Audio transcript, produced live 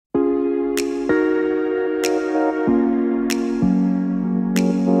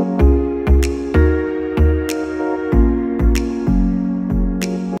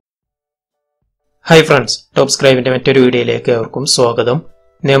Hi friends, Topscribe മറ്റൊരു വീഡിയോയിലേക്ക് ഏവർക്കും സ്വാഗതം.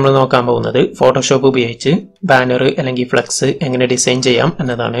 ഇന്ന് നമ്മൾ നോക്കാൻ പോകുന്നത് ഫോട്ടോഷോപ്പ് ഉപയോഗിച്ച് ബാനർ അല്ലെങ്കിൽ ഫ്ലെക്സ് എങ്ങനെ ഡിസൈൻ ചെയ്യാം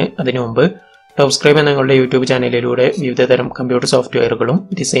എന്നതാണ്. അതിനു മുമ്പ് ടോപ്സ്ക്രൈബ് എന്ന ഞങ്ങളുടെ യൂട്യൂബ് ചാനലിലൂടെ വിവിധതരം കമ്പ്യൂട്ടർ സോഫ്റ്റ്വെയറുകളും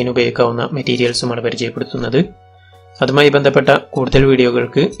ഡിസൈൻ ഉപയോഗിക്കാവുന്ന മെറ്റീരിയൽസുമാണ് പരിചയപ്പെടുത്തുന്നത്. അതുമായി ബന്ധപ്പെട്ട കൂടുതൽ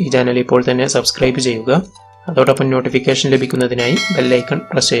വീഡിയോകൾക്ക് ഈ ചാനൽ ഇപ്പോൾ തന്നെ സബ്സ്ക്രൈബ് ചെയ്യുക. അതോടൊപ്പം നോട്ടിഫിക്കേഷൻ ലഭിക്കുന്നതിനായി ബെൽ ഐക്കൺ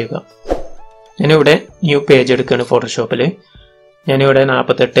പ്രസ് ചെയ്യുക. ഞാനിവിടെ ന്യൂ പേജ് എടുക്കുകയാണ് ഫോട്ടോഷോപ്പിൽ. ഞാനിവിടെ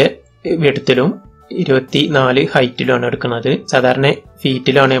 48 വിഡ്ത്തിലും 24 ഹൈറ്റിലാണ് എടുക്കുന്നത്. സാധാരണ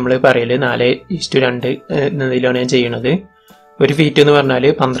ഫീറ്റിലാണ് നമ്മൾ പറയല്, 4:2 എന്നതിലാണ് ഞാൻ ചെയ്യുന്നത്. ഒരു ഫീറ്റ് എന്ന് പറഞ്ഞാൽ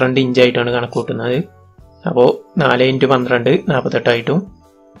 12 ഇഞ്ചായിട്ടാണ് കണക്ക് കൂട്ടുന്നത്. അപ്പോൾ 4x12 48 ആയിട്ടും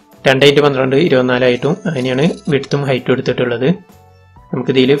 2x12 24 ആയിട്ടും അങ്ങനെയാണ് വിഡ്ത്തും ഹൈറ്റും എടുത്തിട്ടുള്ളത്.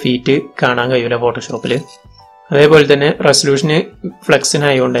 നമുക്കിതിൽ ഫീറ്റ് കാണാൻ കഴിയില്ല ഫോട്ടോഷോപ്പിൽ. അതേപോലെ തന്നെ റെസൊല്യൂഷന്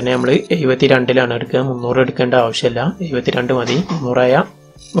ഫ്ലെക്സിനായതുകൊണ്ട് തന്നെ നമ്മൾ 72ലാണ് എടുക്കുക. 300 എടുക്കേണ്ട ആവശ്യമില്ല, 72 മതി. 300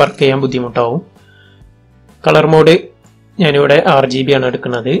 വർക്ക് ചെയ്യാൻ ബുദ്ധിമുട്ടാവും. കളർ മോഡ് ഞാനിവിടെ RGB ആണ്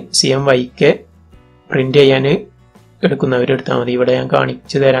എടുക്കുന്നത്. CMYK പ്രിന്റ് ചെയ്യാൻ എടുക്കുന്നവരെടുത്താൽ മതി. ഇവിടെ ഞാൻ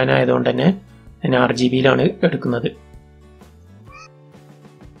കാണിച്ചു തരാനായതുകൊണ്ട് തന്നെ ഞാൻ RGBയിലാണ് എടുക്കുന്നത്.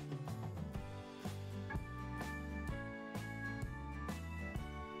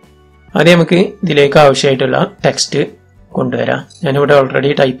 ആദ്യം നമുക്ക് ഇതിലേക്ക് ആവശ്യമായിട്ടുള്ള ടെക്സ്റ്റ് കൊണ്ടുവരാം. ഞാനിവിടെ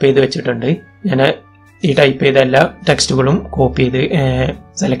ഓൾറെഡി ടൈപ്പ് ചെയ്ത് വെച്ചിട്ടുണ്ട്. ഞാൻ ഈ ടൈപ്പ് ചെയ്ത എല്ലാ ടെക്സ്റ്റുകളും കോപ്പി ചെയ്ത്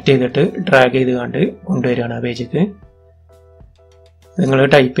സെലക്ട് ചെയ്തിട്ട് ഡ്രാഗ് ചെയ്ത് കണ്ട് കൊണ്ടുവരികയാണ് ആ പേജിക്ക്. നിങ്ങൾ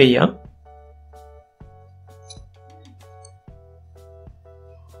ടൈപ്പ് ചെയ്യാം.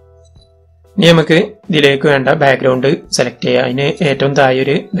 ഇനി നമുക്ക് ഇതിലേക്ക് വേണ്ട ബാക്ക്ഗ്രൗണ്ട് സെലക്ട് ചെയ്യാം. അതിന് ഏറ്റവും താഴെ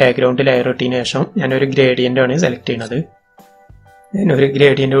ഒരു ബാക്ക്ഗ്രൗണ്ട് ലെയർ ഇട്ടതിന് ശേഷം ഞാനൊരു ഗ്രേഡിയൻ്റ് ആണ് സെലക്ട് ചെയ്യുന്നത്. ഞാനൊരു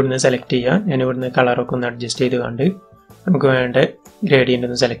ഗ്രേഡിയൻ്റ് ഇവിടുന്ന് സെലക്ട് ചെയ്യാം. ഞാൻ ഇവിടുന്ന് കളറൊക്കെ ഒന്ന് അഡ്ജസ്റ്റ് ചെയ്ത് കണ്ട് നമുക്ക് വേണ്ട ഗ്രേഡിയൻ്റ്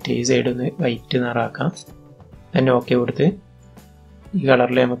ഒന്ന് സെലക്ട് ചെയ്ത് സൈഡ് ഒന്ന് വൈറ്റ് നിറാക്കാം. തന്നെ ഓക്കെ കൊടുത്ത് ഈ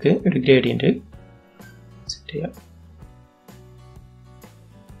കളറിൽ നമുക്ക് ഒരു ഗ്രേഡിയൻ്റ് സെറ്റ് ചെയ്യാം.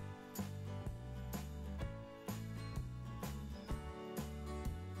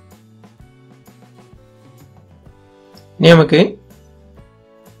 ഇനി നമുക്ക്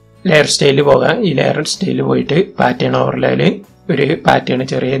ലെയർ സ്റ്റൈലിൽ പോകാം. ഈ ലെയർ സ്റ്റൈലിൽ പോയിട്ട് പാറ്റേൺ ഓവർലേയിൽ ഒരു പാറ്റേൺ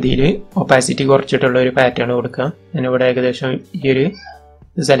ചെറിയ രീതിയിൽ ഒപ്പാസിറ്റി കുറച്ചിട്ടുള്ള ഒരു പാറ്റേൺ കൊടുക്കാം. ഞാനിവിടെ ഏകദേശം ഈ ഒരു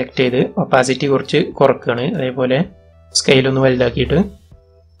സെലക്ട് ചെയ്ത് ഒപ്പാസിറ്റി കുറച്ച് കുറക്കുകയാണ്. അതേപോലെ സ്കെയിലൊന്ന് വലുതാക്കിയിട്ട്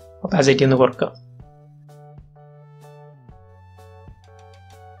ഒപ്പാസിറ്റി ഒന്ന് കുറക്കാം.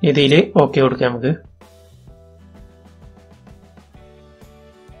 ഇതിൽ ഓക്കെ കൊടുക്കാം. നമുക്ക്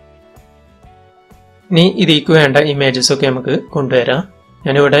ഇനി ഇതിലേക്ക് വേണ്ട ഇമേജസ് ഒക്കെ നമുക്ക് കൊണ്ടുവരാം.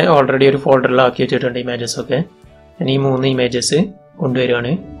 ഞാനിവിടെ ഓൾറെഡി ഒരു ഫോൾഡറിലാക്കി വെച്ചിട്ടുണ്ട് ഇമേജസ് ഒക്കെ. ഞാൻ ഈ 3 ഇമേജസ് കൊണ്ടുവരികയാണ്.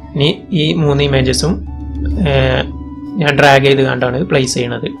 ഇനി ഈ 3 ഇമേജസും ഞാൻ ഡ്രാഗ് ചെയ്ത് കണ്ടാണ് പ്ലേസ്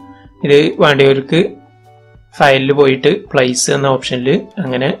ചെയ്യണത്. ഇത് വേണ്ടിയവർക്ക് ഫയലിൽ പോയിട്ട് പ്ലേസ് എന്ന ഓപ്ഷനിൽ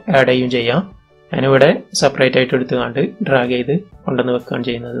അങ്ങനെ ആഡ് ചെയ്യുകയും ചെയ്യാം. ഞാനിവിടെ സെപ്പറേറ്റ് ആയിട്ട് എടുത്ത് കണ്ട് ഡ്രാഗ് ചെയ്ത് കൊണ്ടുവന്ന് വെക്കുകയാണ്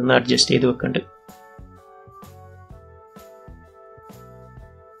ചെയ്യുന്നത്. ഒന്ന് അഡ്ജസ്റ്റ് ചെയ്ത് വെക്കുന്നുണ്ട്.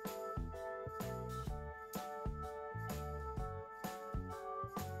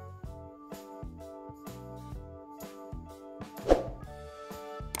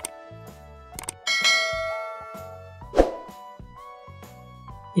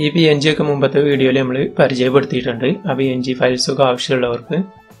 ഈ PNG ഒക്കെ മുമ്പത്തെ വീഡിയോയിൽ നമ്മൾ പരിചയപ്പെടുത്തിയിട്ടുണ്ട്. ആ PNG ഫയൽസൊക്കെ ആവശ്യമുള്ളവർക്ക്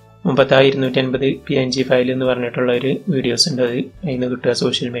മുമ്പത്തെ 250 PNG ഫയൽ എന്ന് പറഞ്ഞിട്ടുള്ള ഒരു വീഡിയോസ് ഉണ്ട്. അത് അതിൽ നിന്ന് കിട്ടുക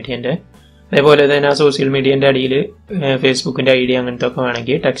സോഷ്യൽ മീഡിയൻ്റെ. അതേപോലെ തന്നെ ആ സോഷ്യൽ മീഡിയൻ്റെ അടിയിൽ ഫേസ്ബുക്കിൻ്റെ ID അങ്ങനത്തെ ഒക്കെ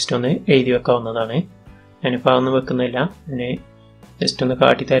വേണമെങ്കിൽ ടെക്സ്റ്റ് ഒന്ന് എഴുതി വെക്കാവുന്നതാണ്. ഞാനിപ്പോൾ അതൊന്നും വെക്കുന്നില്ല. ഞാൻ ജസ്റ്റ് ഒന്ന്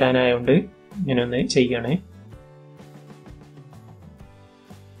കാട്ടിത്തരാനായതുകൊണ്ട് ഇങ്ങനെയൊന്ന് ചെയ്യണേ.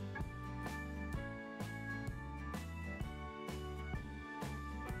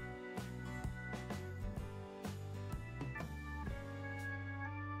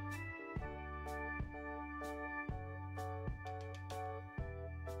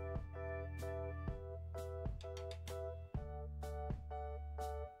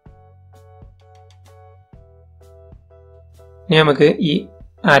 ഇനി നമുക്ക് ഈ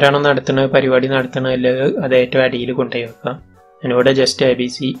ആരാണോ നടത്തുന്നത് പരിപാടി നടത്തണമല്ലോ അത് ഏറ്റവും അടിയിൽ കൊണ്ടുപോയി വെക്കാം. ഞാനിവിടെ ജസ്റ്റ്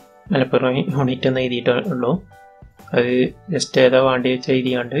ABC മലപ്പുറം യൂണിറ്റ് എന്ന് എഴുതിയിട്ടുള്ളൂ. അത് ജസ്റ്റ് ഏതാ വേണ്ടി വെച്ച്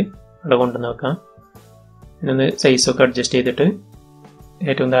എഴുതിയാണ്ട് അവിടെ കൊണ്ടുവന്ന് വെക്കാം. ഇതിനൊന്ന് സൈസൊക്കെ അഡ്ജസ്റ്റ് ചെയ്തിട്ട്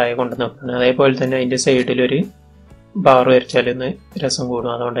ഏറ്റവും താഴെ കൊണ്ടുവന്ന് വെക്കണം. അതേപോലെ തന്നെ അതിൻ്റെ സൈഡിലൊരു ബാർ വരച്ചാലൊന്ന് രസം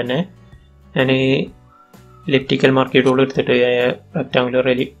കൂടും. അതുകൊണ്ട് തന്നെ ഞാൻ എലിപ്റ്റിക്കൽ മാർക്കി ടൂൾ എടുത്തിട്ട് റെക്ടാങ്കുലർ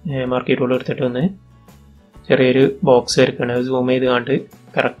മാർക്കി ടൂൾ എടുത്തിട്ട് ഒന്ന് ചെറിയൊരു ബോക്സ് വരയ്ക്കണം. സൂം ചെയ്ത് കണ്ട്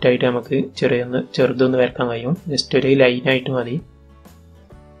കറക്റ്റായിട്ട് നമുക്ക് ചെറുതൊന്ന് വരക്കാൻ കഴിയും. ജസ്റ്റ് ഒരു ലൈനായിട്ട് മതി.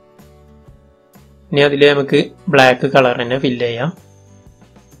 ഇനി അതിൽ നമുക്ക് ബ്ലാക്ക് കളർ തന്നെ ഫില്ല് ചെയ്യാം.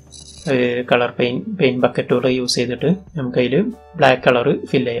 Colour paint bucket tool use ചെയ്തിട്ട് നമുക്ക് അതിൽ ബ്ലാക്ക് കളർ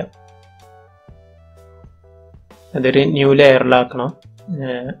ഫില്ല് ചെയ്യാം. അതൊരു ന്യൂ ലെയറിലാക്കണം.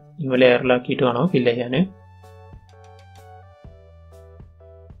 ന്യൂ ലെയറിലാക്കിയിട്ട് വേണം ഫില്ല് ചെയ്യാൻ.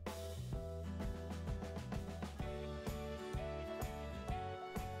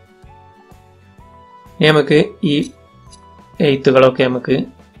 ഇനി നമുക്ക് ഈ എഴുത്തുകളൊക്കെ നമുക്ക്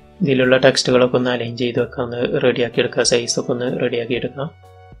ഇതിലുള്ള ടെക്സ്റ്റുകളൊക്കെ ഒന്ന് അലൈൻ ചെയ്ത് വെക്കാം, ഒന്ന് റെഡിയാക്കി എടുക്കാം, സൈസൊക്കെ ഒന്ന് റെഡിയാക്കി എടുക്കാം.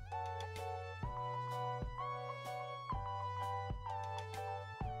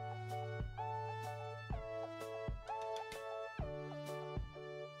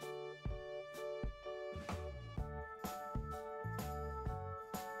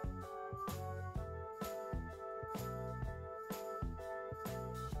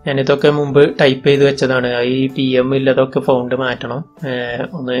 ഞാനിതൊക്കെ മുമ്പ് ടൈപ്പ് ചെയ്ത് വെച്ചതാണ്. ഈ PM ഇല്ലതൊക്കെ ഫൗണ്ട് മാറ്റണം.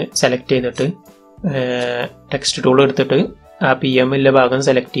 ഒന്ന് സെലക്ട് ചെയ്തിട്ട് ടെക്സ്റ്റ് ടൂൾ എടുത്തിട്ട് ആ PM ഇല്ല ഭാഗം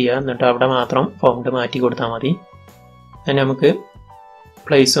സെലക്ട് ചെയ്യുക, എന്നിട്ട് അവിടെ മാത്രം ഫൗണ്ട് മാറ്റി കൊടുത്താൽ മതി. അതിന് നമുക്ക്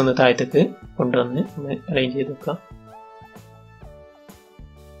പ്ലേസ് ഒന്ന് താഴത്തേക്ക് കൊണ്ടുവന്ന് ഒന്ന് അറേഞ്ച് ചെയ്ത് വെക്കാം.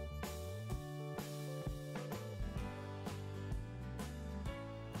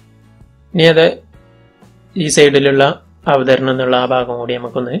 ഇനി അത് ഈ സൈഡിലുള്ള അവതരണം എന്നുള്ള ആ ഭാഗം കൂടി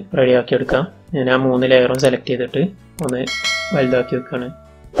നമുക്കൊന്ന് റെഡിയാക്കി എടുക്കാം. ഞാൻ ആ 3 ലെയറും സെലക്ട് ചെയ്തിട്ട് ഒന്ന് വലുതാക്കി വെക്കുകയാണ്.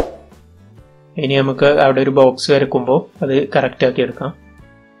 ഇനി നമുക്ക് അവിടെ ഒരു ബോക്സ് വരക്കുമ്പോൾ അത് കറക്റ്റ് ആക്കി എടുക്കാം.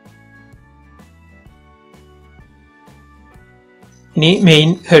 ഇനി മെയിൻ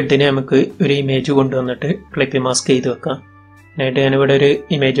ഹെഡിനെ നമുക്ക് ഒരു ഇമേജ് കൊണ്ടുവന്നിട്ട് ക്ലിപ്പ് മാസ്ക് ചെയ്ത് വെക്കാം. അതിനായിട്ട് ഞാനിവിടെ ഒരു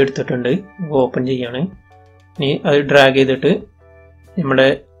ഇമേജ് എടുത്തിട്ടുണ്ട്, ഓപ്പൺ ചെയ്യാണ്. ഇനി അത് ഡ്രാഗ് ചെയ്തിട്ട് നമ്മുടെ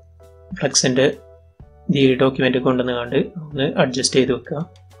ഫ്ലെക്സിൻ്റെ ഈ ഡോക്യുമെന്റ് കൊണ്ടുവന്ന് കണ്ട് ഒന്ന് അഡ്ജസ്റ്റ് ചെയ്ത് വെക്കുക.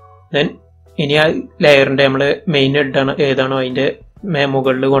 ദെൻ ഇനി ആ ലെയറിന്റെ നമ്മൾ മെയിൻ ഹെഡാണ് ഏതാണോ അതിന്റെ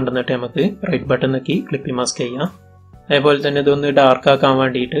മുകളിൽ കൊണ്ടുവന്നിട്ട് നമുക്ക് റൈറ്റ് ബട്ടൺ നോക്കി ക്ലിപ്പ് മാസ്ക് ചെയ്യാം. അതേപോലെ തന്നെ ഇതൊന്ന് ഡാർക്ക് ആക്കാൻ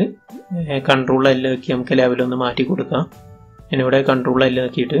വേണ്ടിയിട്ട് കൺട്രോൾ L നോക്കി നമുക്ക് ലെവലൊന്ന് മാറ്റി കൊടുക്കാം. ഞാനിവിടെ കൺട്രോൾ L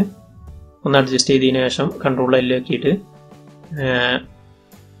നോക്കിയിട്ട് ഒന്ന് അഡ്ജസ്റ്റ് ചെയ്തതിന് ശേഷം കൺട്രോൾ L നോക്കിയിട്ട്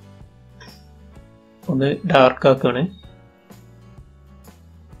ഒന്ന് ഡാർക്ക് ആക്കുകയാണ്.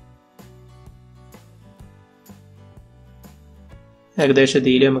 ഏകദേശം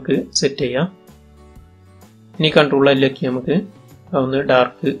ഇതിൽ നമുക്ക് സെറ്റ് ചെയ്യാം. ഇനി കൺട്രോൾ L നോക്കി നമുക്ക് ഒന്ന്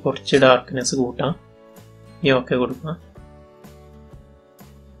കുറച്ച് ഡാർക്ക്നെസ് കൂട്ടാം. ഈ ഓക്കെ കൊടുക്കാം.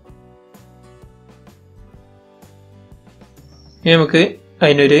 ഇനി നമുക്ക്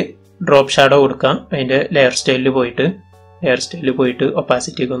അതിനൊരു ഡ്രോപ്പ് ഷാഡോ കൊടുക്കാം. അതിൻ്റെ ലെയർ സ്റ്റൈലിൽ പോയിട്ട്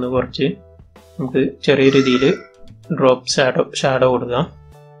ഒപ്പാസിറ്റിക്ക് ഒന്ന് കുറച്ച് നമുക്ക് ചെറിയ രീതിയിൽ ഡ്രോപ്പ് ഷാഡോ കൊടുക്കാം.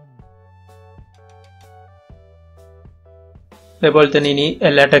 അതേപോലെ തന്നെ ഇനി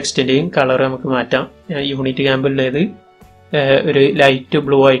എല്ലാ ടെക്സ്റ്റിൻ്റെയും കളർ നമുക്ക് മാറ്റാം. യൂണിറ്റ് ക്യാമ്പിലുള്ളത് ഒരു ലൈറ്റ്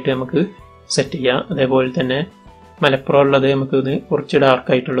ബ്ലൂ ആയിട്ട് നമുക്ക് സെറ്റ് ചെയ്യാം. അതേപോലെ തന്നെ മലപ്പുറം ഉള്ളത് നമുക്ക് ഇത് കുറച്ച്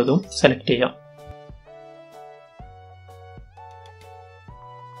ഡാർക്ക് ആയിട്ടുള്ളതും സെലക്ട് ചെയ്യാം.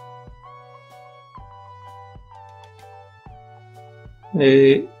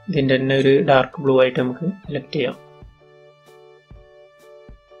 ഇതിൻ്റെ തന്നെ ഒരു ഡാർക്ക് ബ്ലൂ ആയിട്ട് നമുക്ക് സെലക്ട് ചെയ്യാം.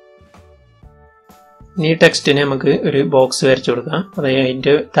 ഇനി ടെക്സ്റ്റിന് നമുക്ക് ഒരു ബോക്സ് വരച്ചു കൊടുക്കാം. അതായത്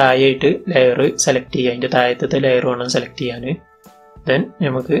അതിൻ്റെ താഴെയായിട്ട് ലെയർ സെലക്ട് ചെയ്യുക. അതിൻ്റെ താഴത്തെ ലെയർ വേണം സെലക്ട് ചെയ്യാൻ. ദെൻ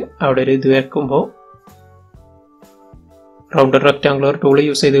നമുക്ക് അവിടെ ഒരു ഇത് വരക്കുമ്പോൾ റൗണ്ടഡ് റെക്ടാങ്കുലർ ടൂൾ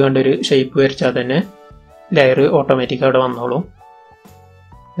യൂസ് ചെയ്ത് കണ്ടൊരു ഷേപ്പ് വരച്ചാൽ തന്നെ ലെയർ ഓട്ടോമാറ്റിക് അവിടെ വന്നോളും.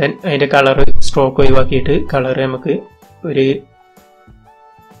 ദെൻ അതിൻ്റെ കളർ സ്ട്രോക്ക് ഒഴിവാക്കിയിട്ട് കളർ നമുക്ക് ഒരു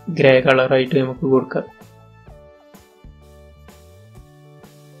ഗ്രേ കളറായിട്ട് നമുക്ക് കൊടുക്കാം.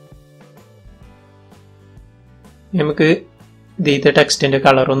 നമുക്ക് ഇതിൻ്റെ ടെക്സ്റ്റിൻ്റെ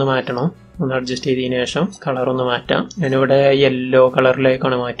കളറൊന്ന് മാറ്റണം. ഒന്ന് അഡ്ജസ്റ്റ് ചെയ്തതിന് ശേഷം കളറൊന്ന് മാറ്റാം. ഞാനിവിടെ യെല്ലോ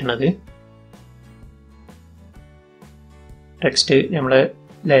കളറിലേക്കാണ് മാറ്റുന്നത്. ടെക്സ്റ്റ് നമ്മൾ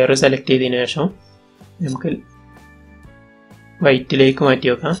ലെയർ സെലക്ട് ചെയ്തതിന് ശേഷം നമുക്ക് വൈറ്റിലേക്ക് മാറ്റി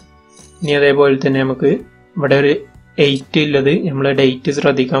വെക്കാം. ഇനി അതേപോലെ തന്നെ നമുക്ക് ഇവിടെ ഒരു 8 ഉള്ളത് നമ്മൾ ഡേറ്റ്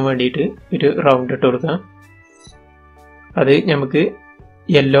ശ്രദ്ധിക്കാൻ വേണ്ടിയിട്ട് ഒരു റൗണ്ട് ഇട്ട് കൊടുക്കാം. അത് നമുക്ക്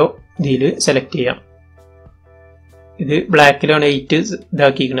യെല്ലോ ഇതിൽ സെലക്ട് ചെയ്യാം. ഇത് ബ്ലാക്കിലാണ് 8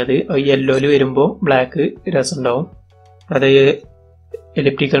 ഇതാക്കിയിരിക്കുന്നത്. യെല്ലോയിൽ വരുമ്പോൾ ബ്ലാക്ക് രസമുണ്ടാവും. അത്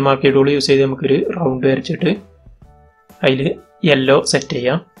എലിപ്റ്റിക്കൽ മാർക്കർ ടൂൾ യൂസ് ചെയ്ത് നമുക്കൊരു റൗണ്ട് വരച്ചിട്ട് അതിൽ യെല്ലോ സെറ്റ്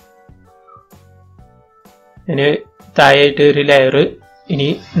ചെയ്യാം. അതിന് താഴെയായിട്ട് ഒരു ലെയർ ഇനി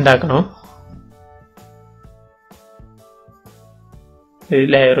ഉണ്ടാക്കണം. ഒരു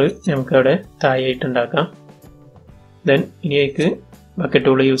ലെയർ നമുക്കവിടെ താഴെയായിട്ട് ഉണ്ടാക്കാം. ദെൻ ഇനിയേക്ക് ബക്കറ്റ്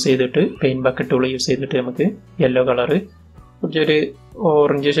ടൂൾ യൂസ് ചെയ്തിട്ട് ബക്കറ്റ് ടൂൾ യൂസ് ചെയ്തിട്ട് നമുക്ക് യെല്ലോ കളറ് കുറച്ചൊരു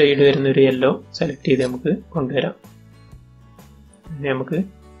ഓറഞ്ച് ഷെയ്ഡ് വരുന്നൊരു യെല്ലോ സെലക്ട് ചെയ്ത് നമുക്ക് കൊണ്ടുവരാം. നമുക്ക്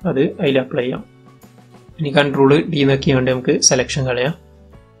അത് അതിൽ അപ്ലൈ ചെയ്യാം. ഇനി കൺട്രോൾ D നോക്കിയാണ്ട് നമുക്ക് സെലക്ഷൻ കളയാം.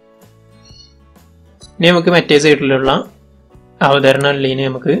 ഇനി നമുക്ക് മറ്റേ സൈഡിലുള്ള അവതരണ ലൈന്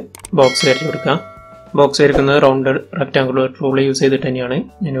നമുക്ക് ബോക്സ് വരച്ച് കൊടുക്കാം. ബോക്സ് വരയ്ക്കുന്നത് റൗണ്ട് റെക്ടാങ്കുലർ ടൂൾ യൂസ് ചെയ്തിട്ട് തന്നെയാണ്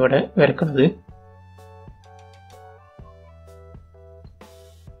ഞാനിവിടെ വരക്കുന്നത്.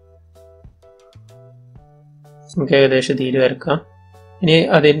 നമുക്ക് ഏകദേശം ഇതിൽ വരക്കാം. ഇനി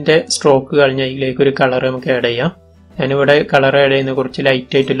അതിൻ്റെ സ്ട്രോക്ക് കഴിഞ്ഞാൽ ഇതിലേക്ക് ഒരു കളർ നമുക്ക് ആഡ് ചെയ്യാം. ഞാനിവിടെ കളർ ആഡ് ചെയ്യുന്നത് കുറച്ച്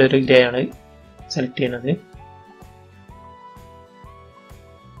ലൈറ്റ് ആയിട്ടുള്ളൊരു ഗ്രേ ആണ് സെലക്ട് ചെയ്യുന്നത്.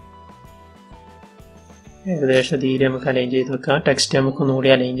 ഏകദേശം ഇതിൽ നമുക്ക് അലൈൻ ചെയ്ത് വെക്കാം. ടെക്സ്റ്റ് നമുക്ക് ഒന്നുകൂടി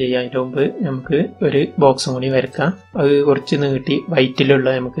അലൈൻ ചെയ്യാം. അതിന് മുമ്പ് നമുക്ക് ഒരു ബോക്സും കൂടി വരക്കാം. അത് കുറച്ച് നീട്ടി വൈറ്റിലുള്ള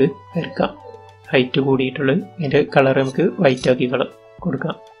നമുക്ക് വരക്കാം. ഹൈറ്റ് കൂടിയിട്ടുള്ള അതിൻ്റെ കളർ നമുക്ക് വൈറ്റ് ആക്കി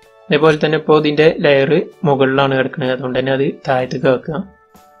കൊടുക്കാം. അതേപോലെ തന്നെ ഇപ്പോൾ ഇതിൻ്റെ ലെയർ മുകളിലാണ് കിടക്കുന്നത്, അതുകൊണ്ട് തന്നെ അത് താഴത്തേക്ക് വെക്കുക.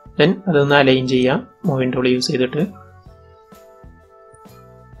 ദെൻ അതൊന്ന് അലൈൻ ചെയ്യാം മൂവിങ് ടൂൾ യൂസ് ചെയ്തിട്ട്.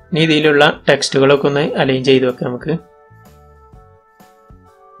 ഇനി ഇതിലുള്ള ടെക്സ്റ്റുകളൊക്കെ ഒന്ന് അലൈൻ ചെയ്ത് വെക്കാം. നമുക്ക്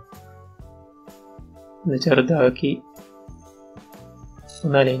ഒന്ന് ചെറുതാക്കി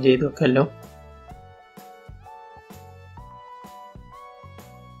ഒന്ന് അലൈൻ ചെയ്ത് വെക്കാമല്ലോ.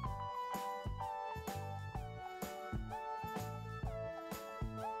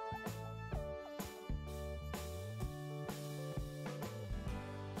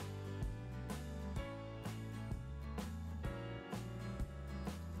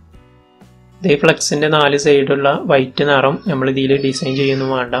 ഈ ഫ്ലെക്സിൻ്റെ 4 സൈഡുള്ള വൈറ്റ് നിറം നമ്മൾ ഇതിൽ ഡിസൈൻ ചെയ്യുന്നു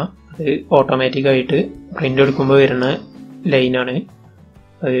വേണ്ട. അത് ഓട്ടോമാറ്റിക്കായിട്ട് പ്രിൻ്റ് എടുക്കുമ്പോൾ വരുന്ന ലൈനാണ്.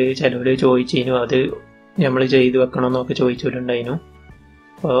 അത് ചിലവർ ചോദിച്ചിരുന്നു, അത് നമ്മൾ ചെയ്ത് വെക്കണമെന്നൊക്കെ ചോദിച്ചിട്ടുണ്ടായിരുന്നു.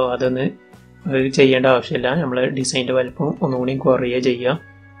 അപ്പോൾ അതൊന്ന് അത് ചെയ്യേണ്ട ആവശ്യമില്ല. നമ്മൾ ഡിസൈൻ്റെ വലുപ്പം ഒന്നുകൂടി കുറയുക ചെയ്യുക.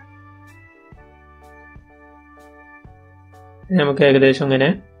 നമുക്ക് ഏകദേശം ഇങ്ങനെ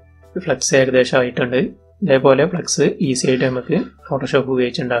ഫ്ലെക്സ് ഏകദേശം ആയിട്ടുണ്ട്. ഇതേപോലെ ഫ്ലെക്സ് ഈസി ആയിട്ട് നമുക്ക് ഫോട്ടോഷോപ്പ്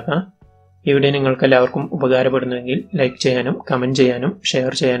ഉപയോഗിച്ചുണ്ടാക്കാം. ഈ വീഡിയോ നിങ്ങൾക്ക് എല്ലാവർക്കും ഉപകാരപ്പെടുന്നുവെങ്കിൽ ലൈക്ക് ചെയ്യാനും കമൻറ്റ് ചെയ്യാനും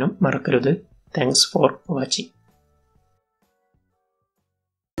ഷെയർ ചെയ്യാനും മറക്കരുത്. Thanks for watching.